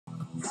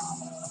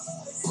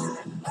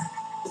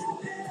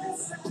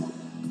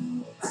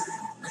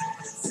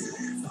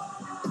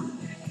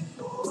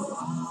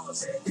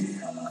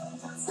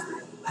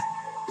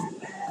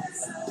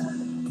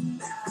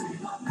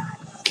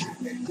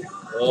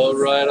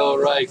All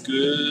right.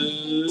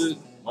 Good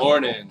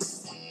morning.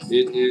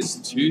 It is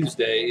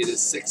Tuesday. It is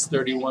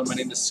 6:31. My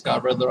name is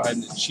Scott Redler.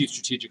 I'm the Chief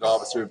Strategic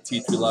Officer of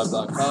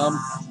T3Live.com.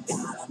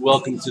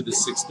 Welcome to the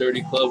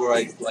 6:30 Club, where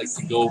I like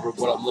to go over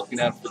what I'm looking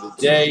at for the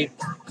day,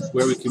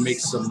 where we can make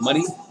some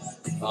money,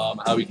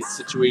 how we can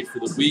situate for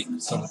the week,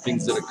 some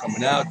things that are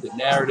coming out, the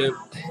narrative,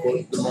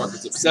 what the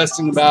market's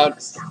obsessing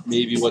about,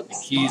 maybe what the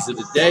keys of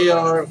the day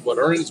are, what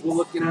earnings we're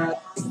looking at.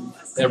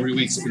 Every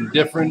week's been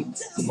different.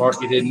 The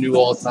market hit a new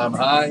all-time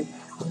high.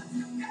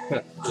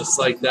 Just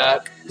like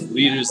that.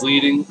 Leaders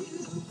leading.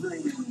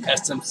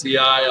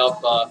 SMCI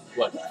up,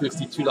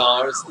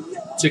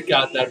 $52. Took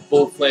out that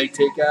bull flag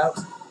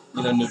takeout.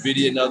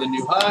 NVIDIA another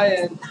new high.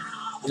 And,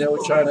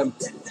 we're trying to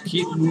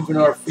keep moving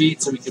our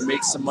feet so we can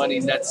make some money,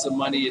 net some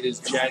money. It is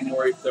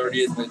January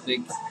 30th, and I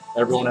think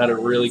everyone had a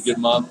really good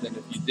month. And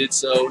if you did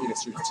so in a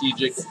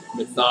strategic,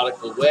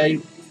 methodical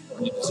way,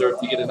 you deserve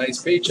to get a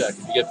nice paycheck.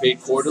 If you get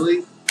paid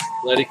quarterly,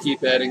 let it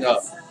keep adding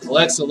up.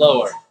 Alexa,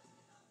 lower.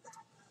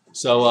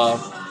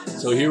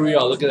 So here we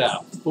are. Look at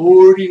that,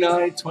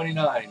 49.29.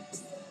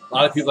 A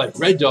lot of people like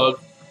Red Dog.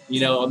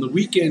 On the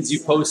weekends you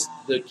post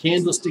the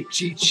candlestick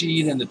cheat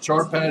sheet and the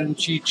chart pattern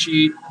cheat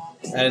sheet,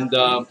 and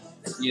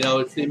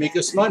they make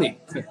us money,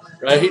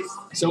 right?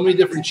 So many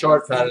different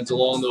chart patterns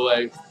along the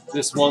way.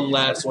 This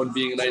last one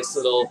being a nice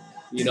little,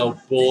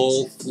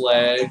 bull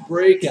flag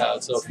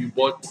breakout. So if you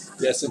bought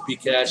the S&P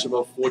cash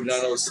above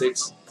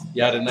 49.06,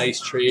 you had a nice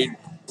trade.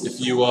 If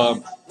you,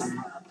 were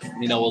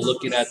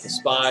looking at the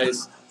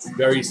SPYs,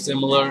 very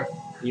similar.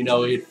 Hit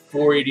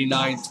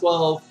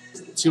 489.12,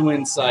 2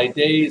 inside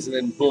days, and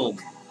then boom,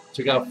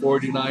 took out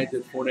 489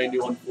 to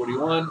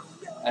 491.41,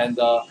 and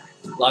a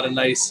lot of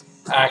nice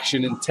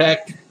action in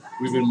tech.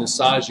 We've been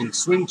massaging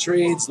swing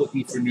trades,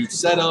 looking for new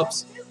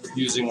setups,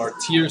 using our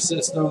tier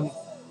system,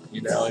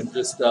 and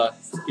just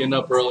getting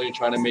up early and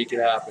trying to make it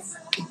happen.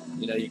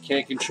 You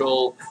can't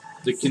control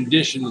the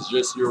conditions,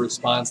 just your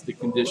response to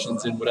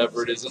conditions in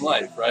whatever it is in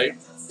life, right?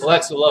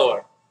 Alexa,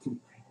 lower.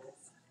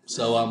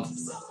 So,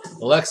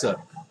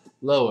 Alexa,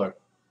 lower.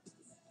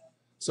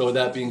 So with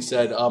that being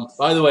said,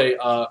 by the way,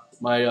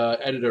 my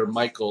editor,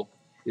 Michael,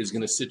 is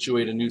going to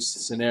situate a new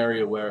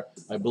scenario where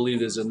I believe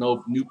there's a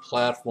new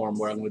platform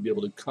where I'm going to be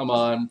able to come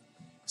on,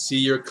 see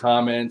your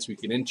comments. We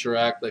can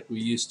interact like we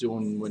used to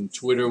when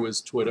Twitter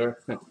was Twitter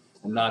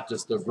and not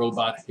just a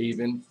robot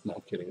haven. No,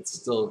 I'm kidding. It's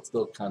still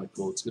kind of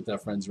cool. It's good to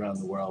have friends around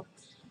the world.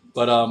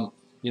 But,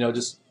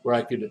 just where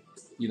I could,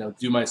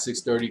 do my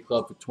 6:30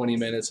 Club for 20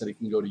 minutes, and it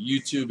can go to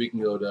YouTube, it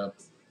can go to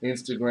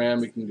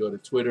Instagram, it can go to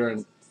Twitter,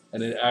 and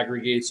it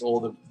aggregates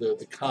all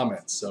the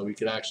comments. So you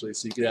could ask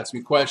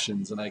me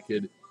questions, and I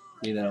could,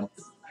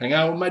 hang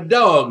out with my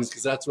dogs,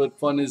 because that's what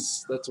fun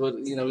is. That's what,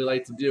 we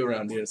like to do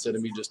around here, instead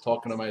of me just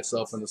talking to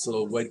myself on this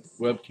little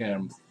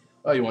webcam.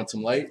 Oh, you want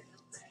some light?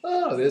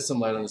 Oh, there's some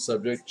light on the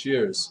subject.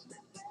 Cheers.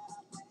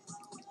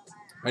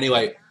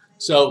 Anyway,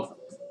 so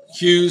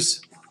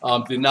Q's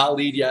did not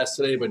lead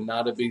yesterday, but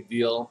not a big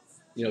deal.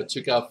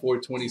 Took out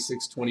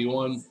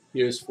 426.21.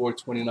 Here's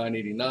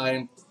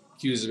 429.89.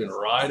 Q's have been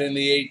riding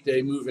the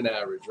 8-day moving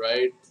average,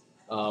 right?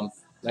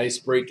 Nice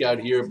breakout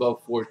here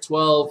above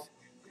 412,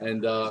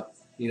 and a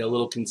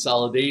little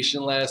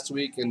consolidation last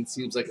week, and it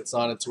seems like it's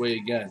on its way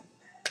again.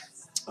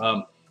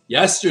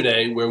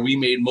 Yesterday, where we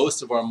made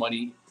most of our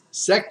money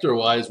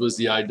sector-wise, was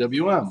the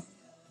IWM.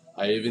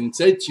 I even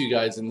said to you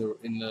guys in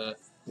the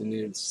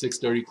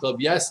 6:30 Club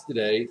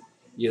yesterday,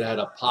 you had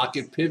a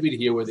pocket pivot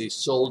here where they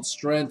sold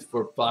strength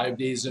for 5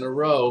 days in a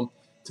row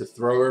to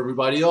throw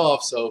everybody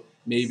off. So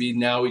maybe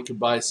now we could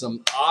buy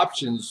some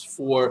options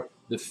for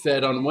the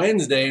Fed on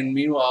Wednesday. And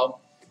meanwhile,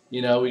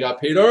 we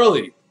got paid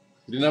early.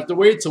 We didn't have to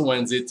wait till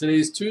Wednesday.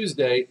 Today's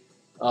Tuesday.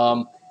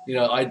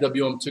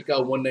 IWM took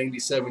out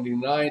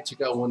 197.89,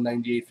 took out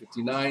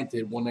 198.59, to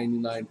hit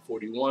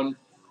 199.41.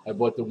 I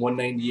bought the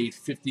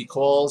 198.50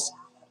 calls.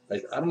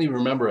 I don't even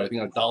remember. I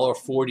think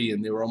 $1.40,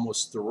 and they were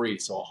almost 3.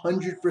 So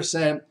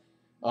 100%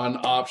 on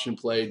option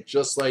play,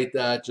 just like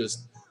that.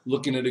 Just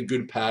looking at a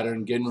good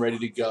pattern, getting ready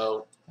to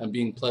go, and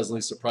being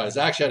pleasantly surprised.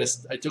 Actually,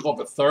 I took off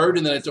a third,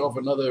 and then I took off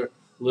another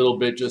little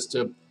bit just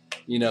to,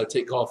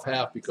 take off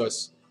half,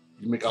 because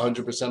you make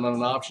 100% on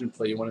an option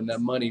play. You want to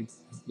net money.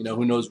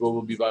 Who knows where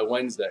we'll be by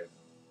Wednesday.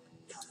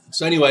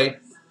 So anyway,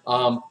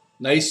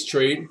 nice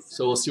trade.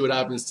 So we'll see what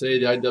happens today.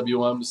 The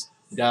IWM's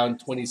down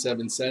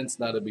 27 cents.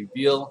 Not a big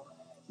deal.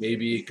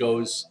 Maybe it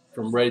goes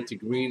from red to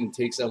green and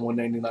takes out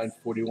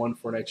 199.41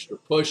 for an extra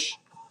push.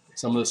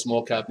 Some of the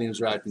small cap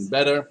names are acting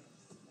better.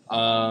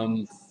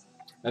 And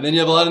then you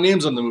have a lot of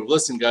names on the move.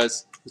 Listen,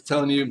 guys, I was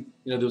telling you,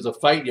 there was a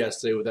fight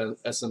yesterday with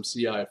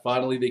SMCI.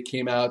 Finally, they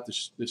came out.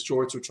 The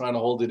shorts were trying to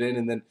hold it in,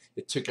 and then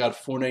it took out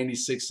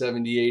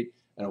 496.78.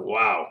 And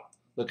wow,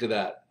 look at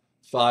that,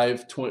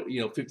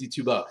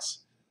 52 bucks.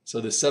 So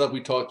the setup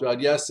we talked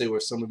about yesterday, where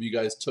some of you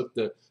guys took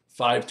the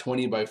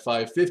 520 by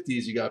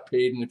 550s, you got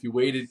paid, and if you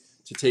waited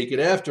to take it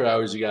after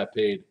hours, you got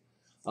paid.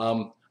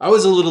 I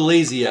was a little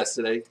lazy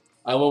yesterday.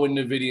 I went with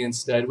NVIDIA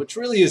instead, which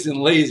really isn't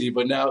lazy,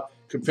 but now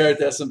compared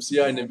to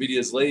SMCI, NVIDIA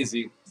is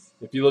lazy.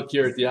 If you look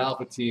here at the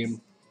Alpha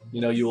team,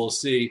 you will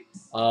see.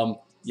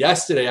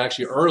 Yesterday,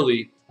 actually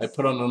early, I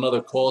put on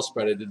another call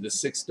spread. I did the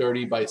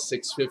 630 by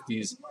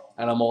 650s,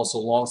 and I'm also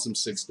long some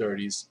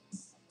 630s.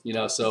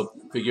 So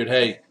figured,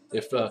 hey,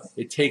 if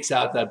it takes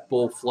out that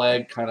bull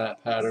flag kind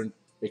of pattern,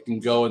 it can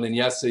go. And then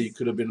yesterday, you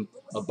could have been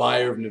a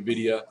buyer of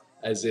NVIDIA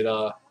as it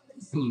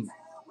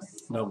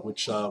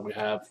which we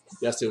have.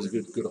 Yesterday was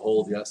a good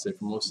hold yesterday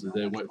for most of the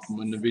day.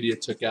 When NVIDIA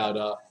took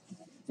out,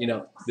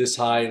 this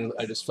high, and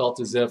I just felt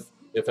as if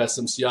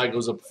SMCI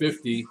goes up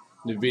 50,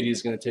 NVIDIA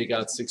is going to take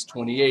out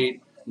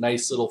 628.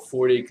 Nice little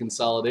 4-day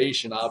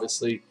consolidation.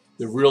 Obviously,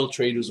 the real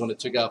trade was when it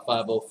took out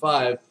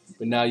 505,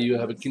 but now you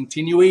have a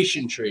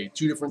continuation trade,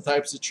 two different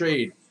types of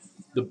trade.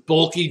 The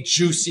bulky,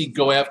 juicy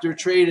go after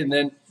trade, and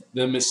then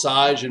the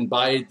massage and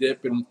buy a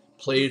dip and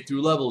play it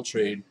through level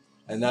trade,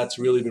 and that's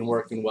really been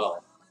working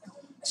well.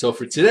 So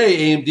for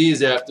today, AMD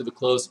is after the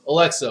close.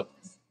 Alexa,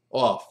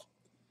 off.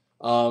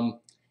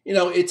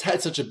 It's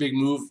had such a big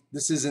move.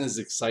 This isn't as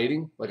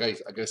exciting. Like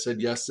I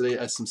said yesterday,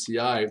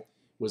 SMCI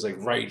was like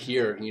right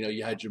here.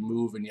 You had your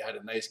move and you had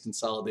a nice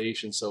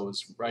consolidation, so it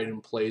was right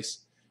in place.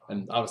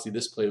 And obviously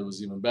this play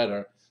was even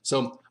better.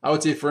 So I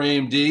would say for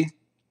AMD,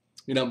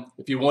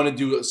 if you want to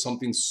do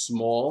something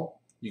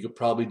small, you could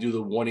probably do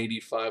the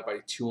 185 by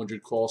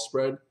 200 call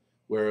spread,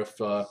 where if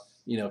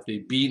they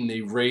beat and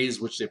they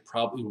raise, which they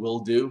probably will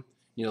do.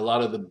 A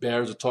lot of the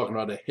bears are talking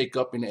about a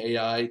hiccup in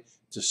AI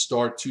to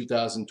start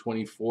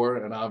 2024,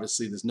 and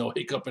obviously there's no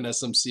hiccup in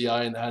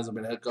SMCI, and there hasn't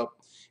been a hiccup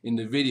in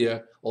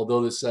NVIDIA.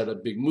 Although this had a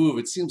big move,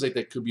 it seems like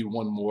there could be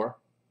one more.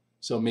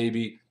 So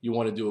maybe you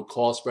want to do a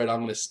call spread. I'm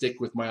going to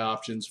stick with my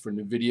options for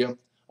NVIDIA.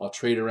 I'll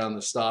trade around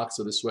the stock,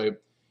 so this way,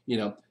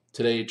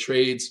 today it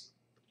trades,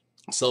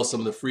 sell some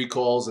of the free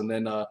calls, and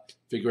then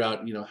figure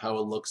out how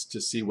it looks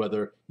to see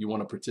whether you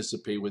want to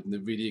participate with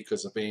NVIDIA.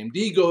 Because if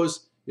AMD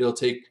goes, it'll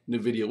take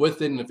NVIDIA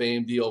with it, and if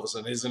AMD all of a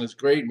sudden isn't as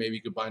great, maybe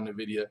you could buy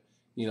NVIDIA,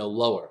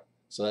 lower.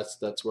 So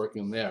that's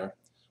working there.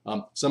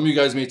 Some of you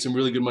guys made some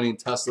really good money in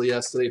Tesla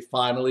yesterday.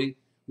 Finally,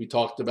 we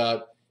talked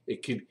about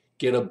it could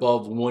get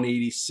above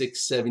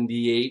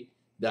 186.78.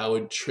 That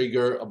would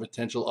trigger a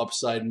potential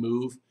upside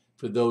move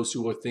for those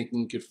who are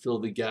thinking could fill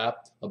the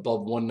gap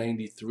above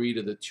 193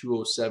 to the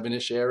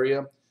 207-ish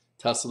area.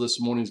 Tesla this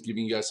morning is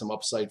giving you guys some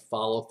upside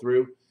follow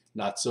through.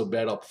 Not so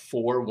bad, up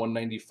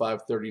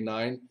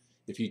 195.39.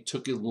 If you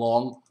took it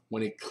long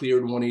when it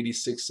cleared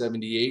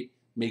 186.78,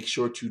 make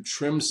sure to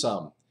trim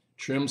some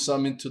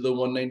into the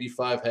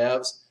 195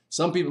 halves.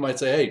 Some people might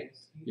say, hey,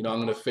 I'm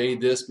going to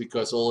fade this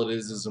because all it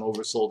is an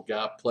oversold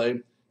gap play.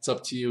 It's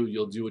up to you.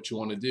 You'll do what you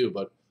want to do.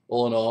 But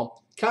all in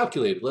all,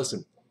 calculated.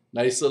 Listen,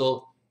 nice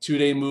little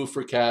 2-day move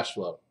for cash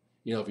flow.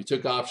 If you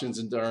took options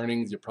into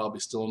earnings, you're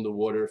probably still in the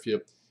water. If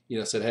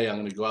you said, hey, I'm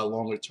going to go out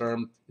longer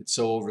term, it's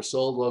so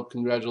oversold, well,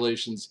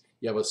 congratulations.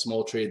 You have a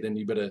small trade, then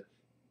you better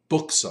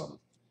book some.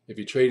 If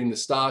you're trading the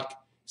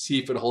stock, see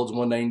if it holds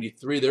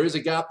 193. There is a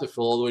gap to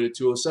fill all the way to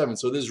 207.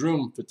 So there's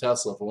room for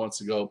Tesla if it wants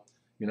to go,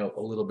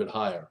 a little bit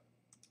higher.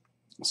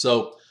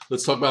 So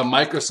let's talk about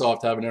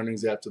Microsoft having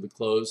earnings after the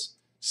close,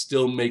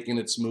 still making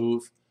its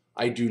move.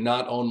 I do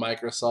not own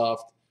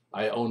Microsoft.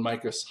 I own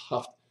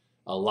Microsoft,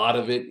 a lot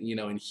of it,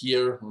 in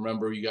here.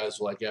 Remember, you guys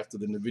were like, after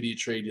the NVIDIA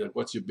trade, you're like,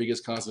 what's your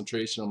biggest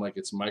concentration? I'm like,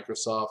 it's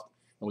Microsoft,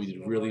 and we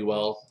did really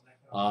well.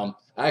 I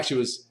actually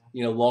was,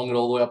 long it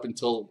all the way up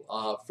until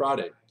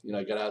Friday.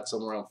 I got out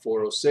somewhere around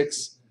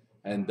 406,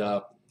 and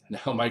now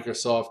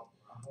Microsoft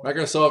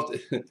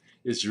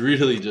is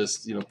really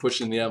just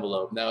pushing the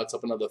envelope. Now it's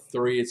up another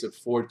 3. It's at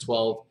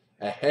 412,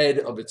 ahead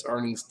of its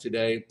earnings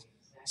today.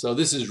 So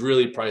this is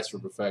really priced for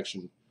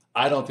perfection.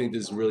 I don't think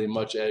there's really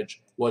much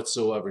edge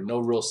whatsoever. No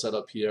real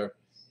setup here.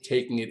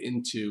 Taking it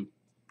into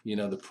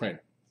the print.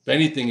 If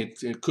anything,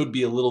 it could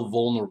be a little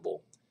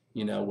vulnerable.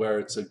 Where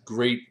it's a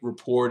great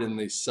report and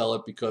they sell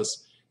it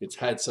because it's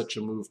had such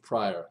a move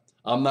prior.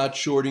 I'm not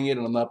shorting it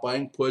and I'm not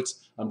buying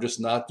puts. I'm just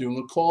not doing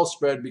a call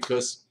spread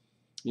because,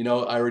 I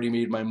already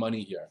made my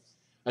money here.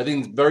 I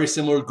think it's very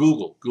similar to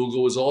Google.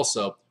 Google was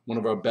also one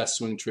of our best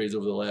swing trades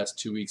over the last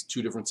 2 weeks.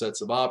 2 different sets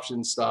of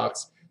options,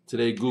 stocks.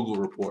 Today, Google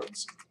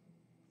reports.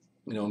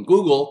 And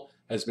Google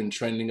has been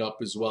trending up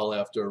as well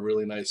after a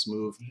really nice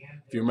move.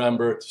 If you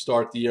remember, to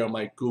start the year, I'm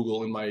like,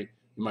 Google in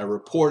my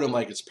report, I'm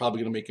like, it's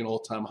probably going to make an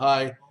all-time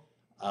high.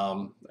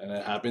 And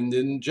it happened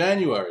in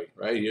January,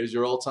 right? Here's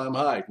your all-time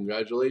high.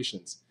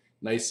 Congratulations.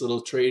 Nice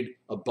little trade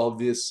above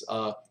this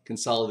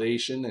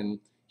consolidation, and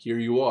here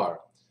you are.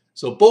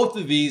 So both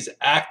of these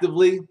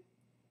actively,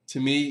 to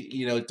me,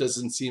 it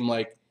doesn't seem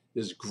like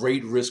there's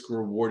great risk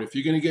reward. If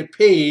you're going to get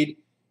paid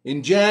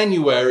in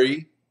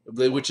January,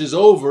 which is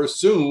over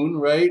soon,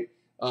 right?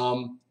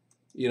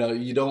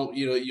 You don't,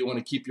 you want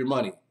to keep your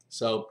money.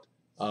 So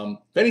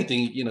if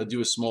anything,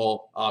 do a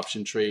small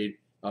option trade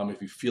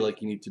if you feel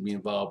like you need to be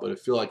involved. But I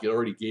feel like it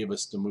already gave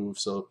us the move,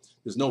 so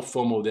there's no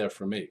FOMO there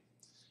for me.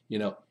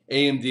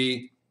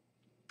 AMD,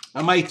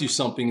 I might do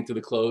something into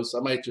the close. I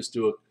might just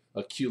do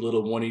a cute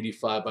little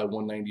 185 by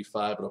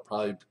 195. It'll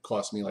probably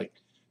cost me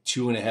like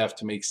 2.5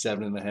 to make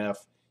 7.5.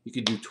 You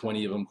could do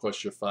 20 of them,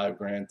 cost you $5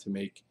 grand to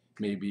make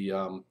maybe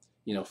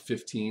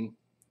 15,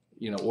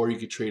 or you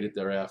could trade it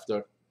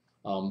thereafter,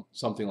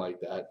 something like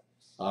that.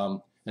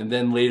 And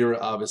then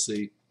later,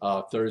 obviously,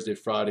 Thursday,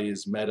 Friday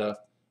is Meta,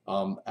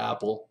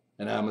 Apple,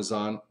 and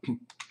Amazon.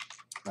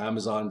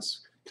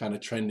 Amazon's kind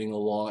of trending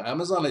along.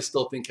 Amazon, I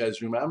still think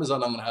has room.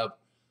 Amazon, I'm going to have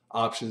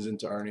options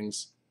into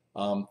earnings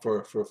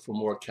for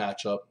more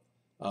catch up.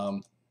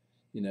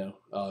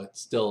 It's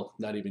still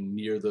not even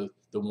near the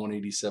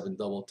 187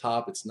 double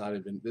top. It's not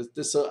even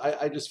this. So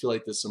I just feel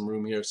like there's some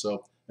room here.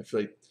 So I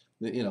feel like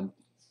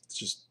it's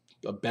just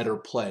a better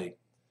play.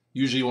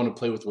 Usually you want to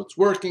play with what's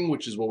working,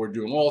 which is what we're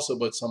doing also,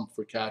 but some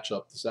for catch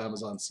up. This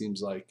Amazon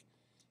seems like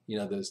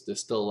there's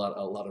still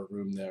a lot of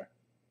room there.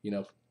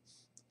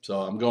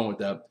 So I'm going with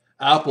that.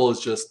 Apple is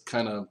just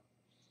kind of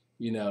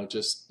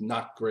just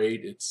not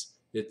great. It's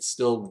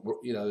still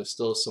there's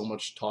still so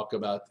much talk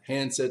about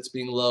handsets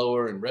being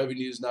lower and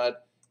revenues not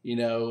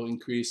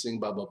increasing,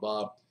 blah blah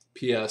blah.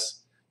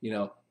 PS,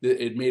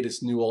 it made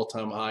its new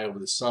all-time high over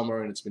the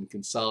summer, and it's been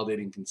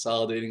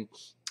consolidating.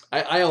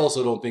 I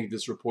also don't think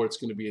this report's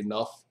going to be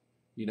enough,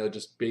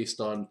 just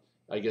based on,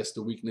 I guess,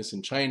 the weakness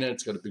in China.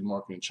 It's got a big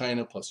market in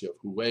China, plus you have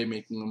Huawei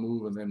making a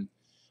move, and then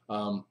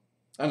I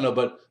don't know.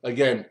 But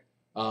again,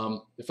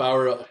 if I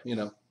were,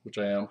 which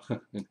I am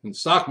in the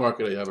stock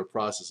market, I have a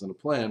process and a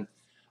plan.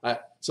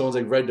 Someone's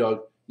like, Red Dog,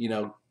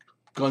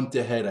 gun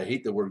to head. I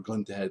hate the word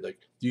gun to head.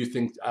 Like, do you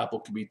think Apple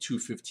could be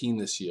 215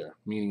 this year,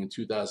 meaning in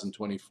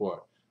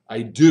 2024?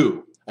 I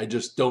do. I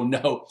just don't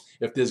know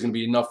if there's going to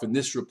be enough in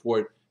this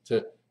report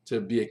to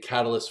be a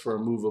catalyst for a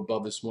move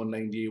above this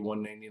 198,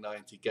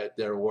 199 to get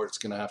there, or it's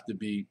going to have to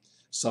be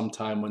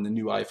sometime when the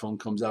new iPhone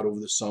comes out over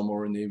the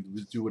summer and they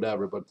do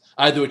whatever. But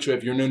either way,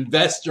 if you're an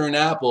investor in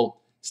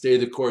Apple, stay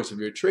the course. If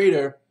you're a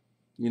trader,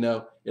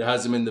 it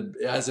hasn't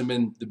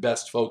been the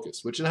best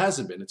focus, which it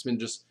hasn't been. It's been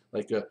just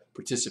like a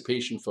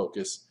participation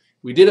focus.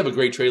 We did have a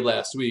great trade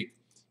last week.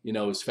 It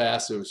was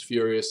fast, it was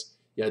furious.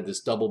 You had this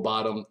double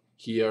bottom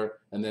here,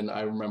 and then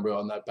I remember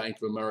on that Bank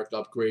of America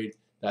upgrade,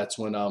 that's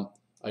when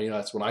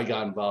that's when I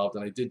got involved,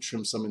 and I did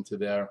trim some into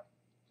there.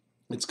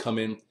 It's come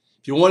in.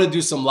 If you want to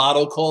do some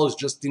lotto calls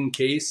just in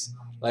case,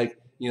 like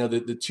the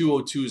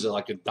 202s are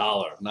like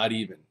 $1, not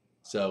even.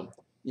 So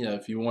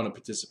if you want to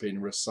participate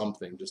and risk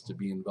something just to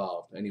be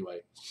involved. Anyway,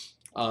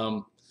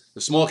 the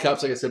small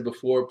caps, like I said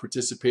before,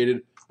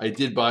 participated. I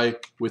did buy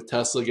with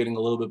Tesla getting a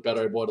little bit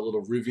better. I bought a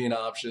little Rivian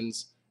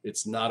options.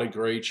 It's not a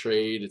great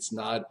trade. It's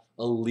not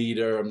a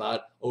leader. I'm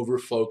not over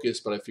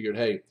focused, but I figured,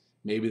 hey,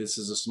 maybe this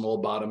is a small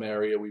bottom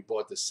area. We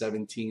bought the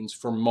 17s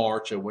for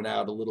March. I went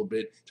out a little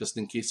bit just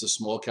in case the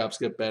small caps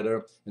get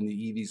better and the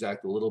EVs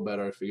act a little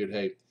better. I figured,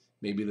 hey,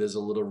 maybe there's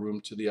a little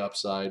room to the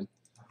upside.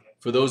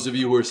 For those of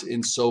you who are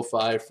in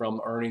SoFi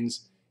from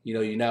earnings,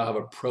 you now have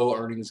a pro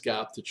earnings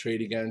gap to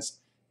trade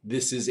against.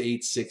 This is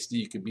 860.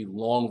 You could be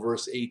long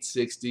versus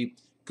 860.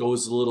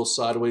 Goes a little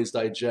sideways,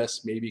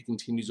 digest, maybe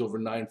continues over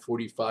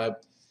 945.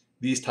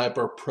 These type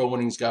of pro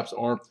earnings gaps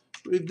aren't.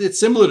 It's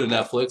similar to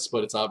Netflix,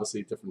 but it's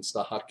obviously a different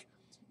stock.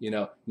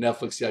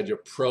 Netflix, you had your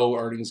pro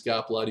earnings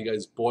gap. A lot of you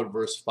guys bought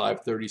versus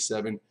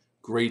 537.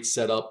 Great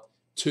setup.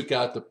 Took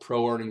out the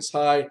pro earnings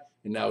high,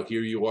 and now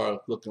here you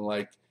are looking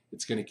like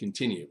it's going to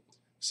continue.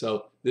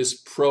 So this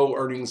pro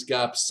earnings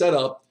gap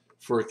setup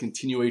for a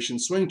continuation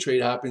swing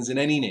trade happens in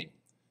any name.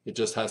 It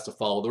just has to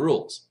follow the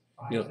rules.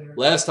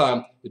 Last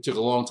time it took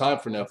a long time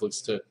for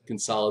Netflix to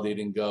consolidate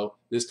and go.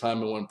 This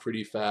time it went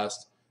pretty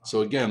fast.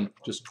 So again,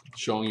 just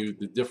showing you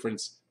the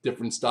difference,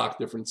 different stock,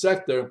 different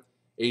sector.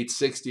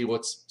 860,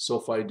 what's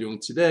SoFi doing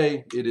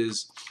today? It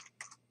is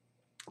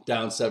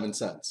down 7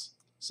 cents.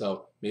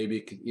 So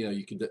maybe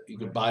you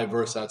could buy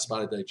versus that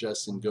spot at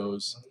digest and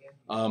goes.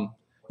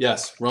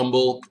 Yes,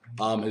 Rumble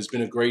has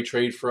been a great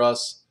trade for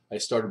us. I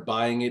started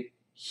buying it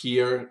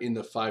here in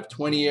the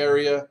 520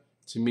 area.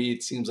 To me,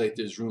 it seems like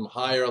there's room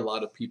higher. A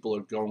lot of people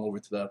are going over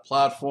to that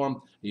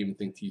platform. I even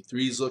think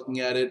T3 is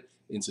looking at it.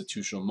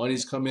 Institutional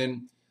money's come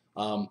in.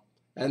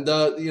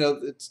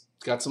 It's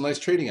got some nice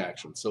trading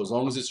action. So as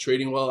long as it's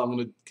trading well, I'm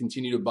going to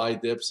continue to buy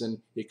dips, and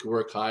it could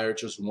work higher.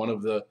 It's just one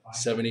of the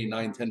 7, 8,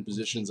 9, 10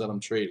 positions that I'm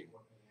trading.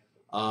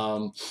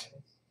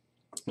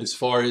 As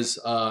far as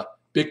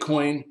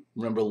Bitcoin,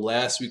 remember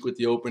last week with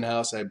the open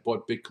house, I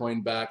bought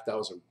Bitcoin back. That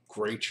was a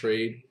great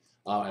trade.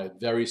 I have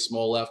very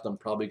small left. I'm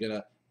probably going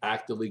to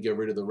actively get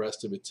rid of the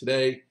rest of it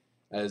today,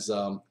 as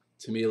to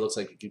me it looks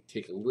like it could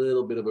take a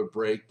little bit of a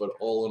break, but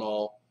all in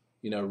all,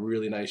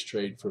 really nice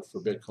trade for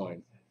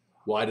Bitcoin.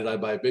 Why did I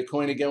buy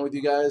Bitcoin again with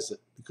you guys?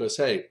 Because,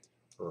 hey,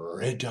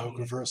 Red Dog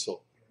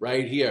reversal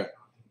right here.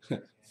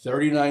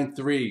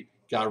 39.3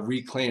 got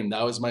reclaimed.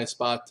 That was my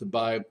spot to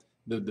buy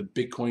the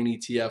Bitcoin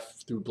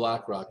ETF through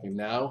BlackRock, and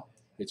now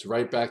it's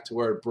right back to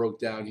where it broke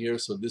down here.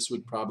 So this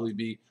would probably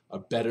be a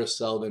better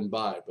sell than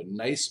buy, but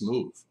nice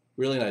move.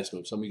 Really nice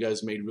move. Some of you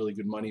guys made really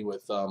good money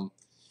with,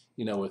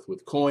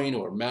 with Coin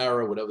or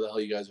Mara, whatever the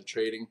hell you guys are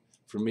trading.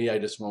 For me, I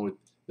just went with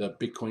the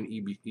Bitcoin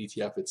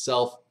ETF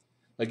itself.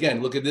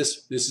 Again, look at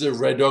this. This is a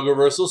red dog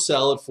reversal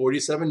sell at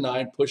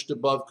 47.9, pushed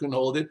above, couldn't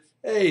hold it.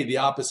 Hey, the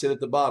opposite at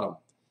the bottom.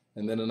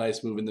 And then a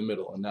nice move in the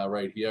middle. And now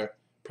right here,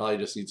 probably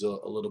just needs a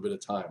little bit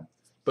of time.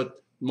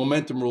 But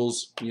momentum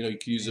rules, you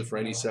can use it for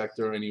any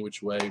sector, any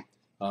which way,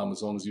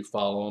 as long as you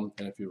follow them.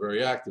 And if you're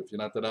very active, if you're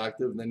not that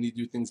active, then you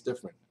do things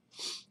different.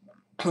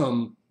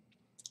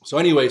 So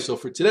anyway, so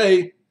for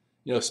today,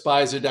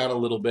 SPYs are down a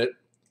little bit.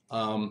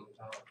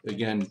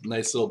 Again,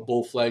 nice little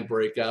bull flag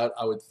breakout.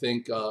 I would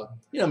think,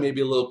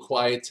 maybe a little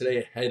quiet today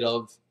ahead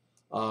of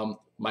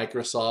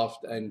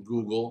Microsoft and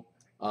Google.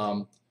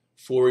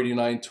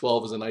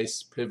 489.12 is a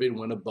nice pivot,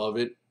 went above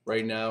it.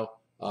 Right now,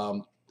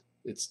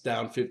 it's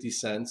down 50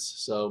 cents.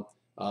 So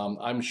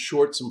I'm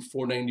short some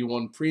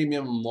 491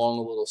 premium. I'm long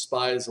a little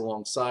SPYs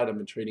alongside. I've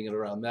been trading it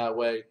around that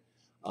way.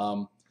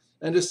 And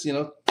just,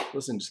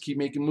 listen, just keep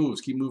making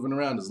moves, keep moving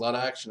around. There's a lot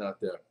of action out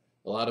there.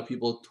 A lot of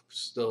people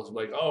still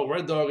like, oh,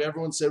 Red Dog,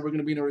 everyone said we're going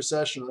to be in a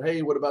recession. Or,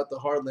 hey, what about the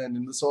hard land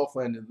and the soft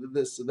land and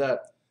this and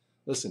that?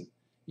 Listen,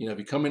 if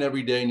you come in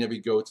every day and you have a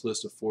go-to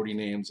list of 40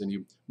 names and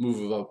you move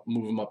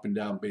them up and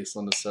down based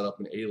on the setup,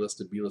 an A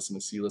list, a B list, and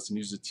a C list, and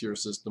use the tier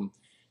system,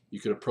 you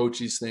could approach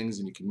these things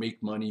and you can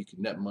make money, you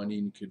can net money,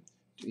 and you could,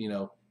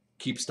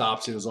 keep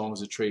stops in as long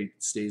as the trade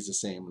stays the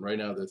same. And right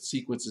now the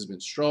sequence has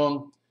been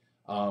strong.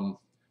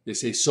 They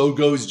say so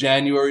goes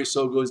January,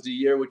 so goes the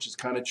year, which is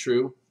kind of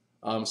true.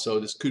 So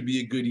this could be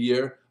a good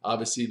year.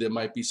 Obviously, there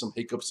might be some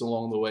hiccups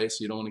along the way, so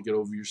you don't want to get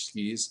over your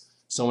skis.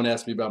 Someone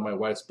asked me about my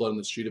wife's Blood on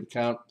the Street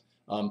account.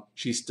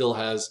 She still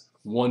has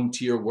one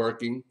tier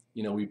working.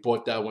 We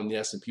bought that when the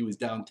S&P was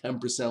down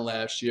 10%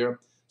 last year.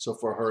 So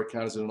for her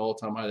account, it's at an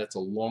all-time high. That's a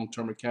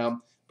long-term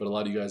account. But a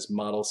lot of you guys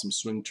model some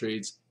swing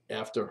trades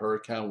after her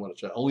account,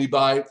 which I only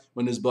buy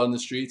when there's Blood on the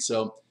Street.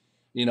 So,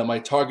 my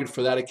target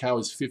for that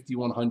account is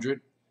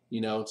 5,100.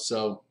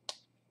 So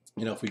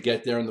if we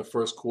get there in the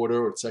first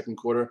quarter or second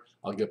quarter,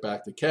 I'll get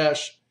back to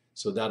cash.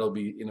 So that'll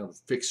be,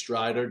 fixed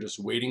rider, just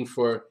waiting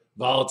for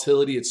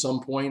volatility at some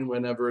point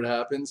whenever it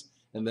happens.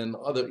 And then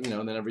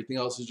and then everything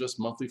else is just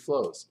monthly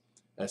flows.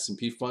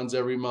 S&P funds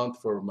every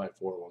month for my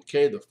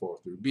 401k, the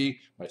 403b.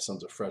 My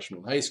son's a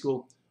freshman in high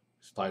school,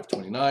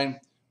 529.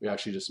 We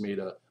actually just made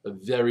a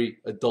very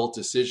adult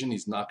decision.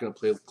 He's not going to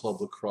play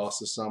club lacrosse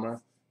this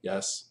summer.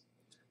 Yes.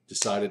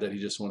 Decided that he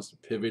just wants to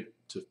pivot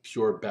to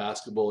pure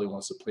basketball. He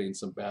wants to play in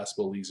some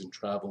basketball leagues and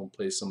travel and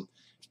play some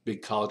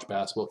big college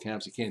basketball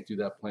camps. He can't do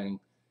that playing,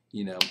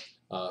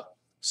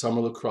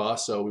 summer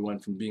lacrosse. So we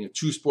went from being a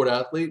two-sport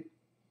athlete.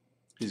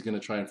 He's going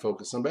to try and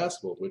focus on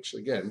basketball, which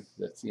again,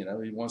 that's he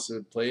wants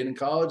to play it in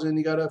college, and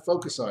you got to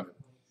focus on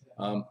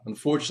it.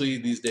 Unfortunately,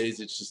 these days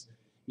it's just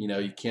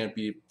you can't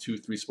be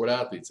 2-3 sport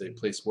athletes. They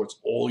play sports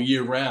all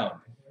year round,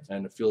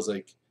 and it feels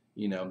like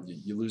you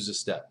lose a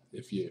step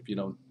if you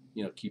don't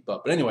keep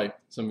up. But anyway,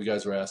 some of you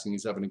guys were asking.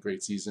 He's having a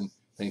great season.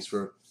 Thanks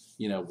for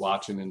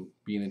watching and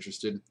being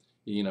interested.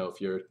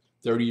 If you're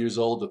 30 years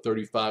old or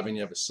 35 and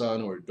you have a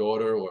son or a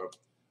daughter or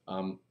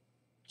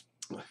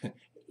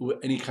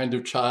any kind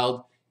of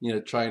child,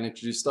 try and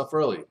introduce stuff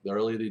early. The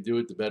earlier they do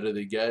it, the better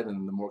they get,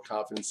 and the more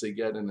confidence they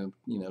get, and then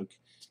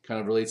kind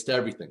of relates to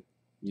everything.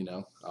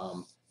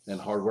 And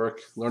hard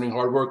work, learning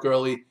hard work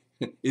early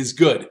is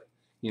good.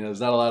 There's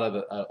not a lot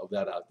of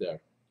that out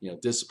there.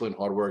 Discipline,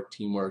 hard work,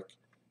 teamwork.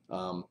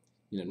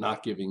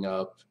 Not giving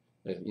up,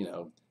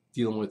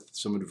 dealing with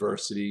some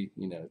adversity,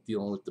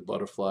 dealing with the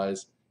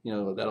butterflies,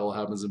 that all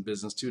happens in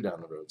business too down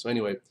the road. So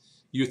anyway,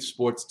 youth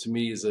sports to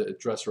me is a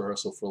dress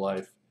rehearsal for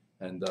life.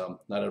 And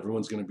not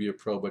everyone's going to be a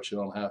pro, but you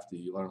don't have to.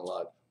 You learn a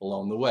lot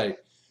along the way.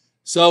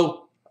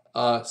 So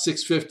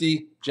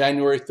 650,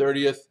 January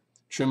 30th,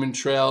 Trim and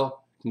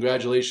Trail.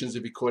 Congratulations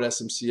if you caught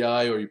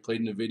SMCI or you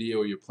played NVIDIA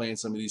or you're playing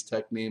some of these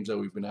tech names that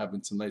we've been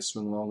having some nice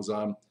swing longs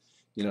on.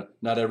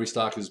 Not every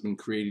stock has been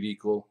created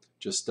equal.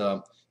 Just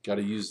got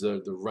to use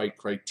the right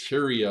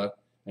criteria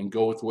and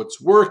go with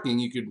what's working.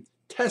 You could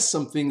test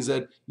some things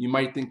that you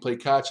might think play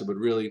catch up, but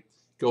really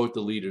go with the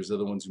leaders. They're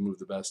the ones who move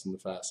the best and the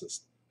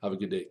fastest. Have a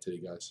good day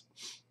today, guys.